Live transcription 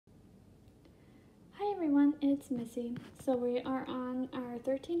everyone, it's Missy. So we are on our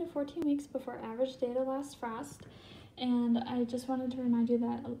 13 to 14 weeks before average day to last frost, and I just wanted to remind you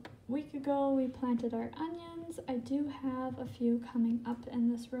that a week ago we planted our onions. I do have a few coming up in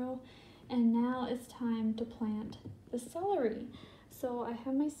this row, and now it's time to plant the celery. So I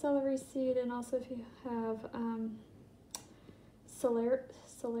have my celery seed, and also if you have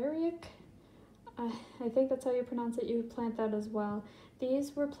celeriac, I think that's how you pronounce it, you plant that as well.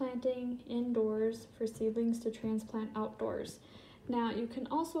 These we're planting indoors for seedlings to transplant outdoors. Now you can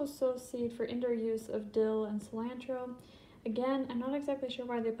also sow seed for indoor use of dill and cilantro. Again, I'm not exactly sure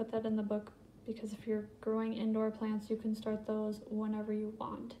why they put that in the book, because if you're growing indoor plants, you can start those whenever you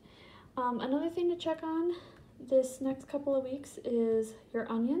want. Another thing to check on this next couple of weeks is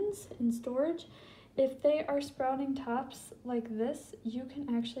your onions in storage. If they are sprouting tops like this, you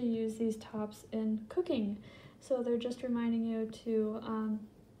can actually use these tops in cooking. So they're just reminding you to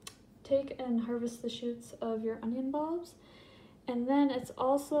take and harvest the shoots of your onion bulbs. And then it's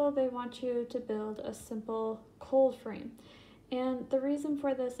also, they want you to build a simple cold frame. And the reason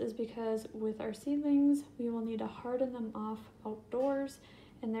for this is because with our seedlings, we will need to harden them off outdoors,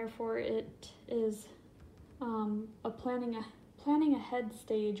 and therefore it is a planning ahead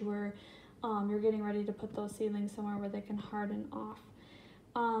stage where you're getting ready to put those seedlings somewhere where they can harden off.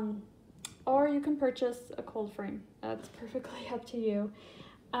 Or you can purchase a cold frame. That's perfectly up to you.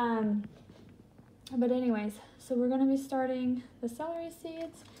 But anyways, so we're going to be starting the celery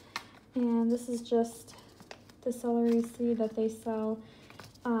seeds, and this is just the celery seed that they sell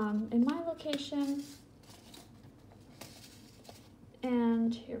in my location.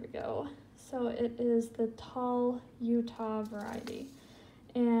 And here we go. So it is the tall Utah variety,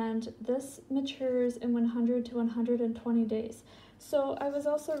 and this matures in 100 to 120 days. So I was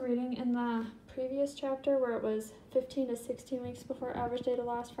also reading in the previous chapter where it was 15 to 16 weeks before average day to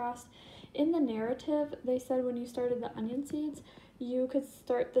last frost. In the narrative, they said when you started the onion seeds, you could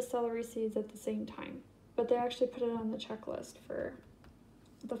start the celery seeds at the same time, but they actually put it on the checklist for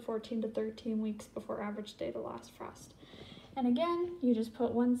the 14 to 13 weeks before average day to last frost. And again, you just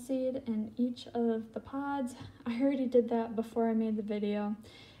put one seed in each of the pods. I already did that before I made the video,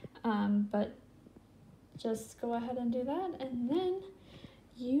 but just go ahead and do that, and then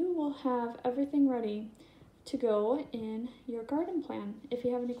you will have everything ready to go in your garden plan. If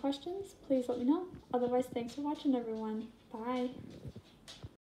you have any questions, please let me know. Otherwise, thanks for watching, everyone. Bye.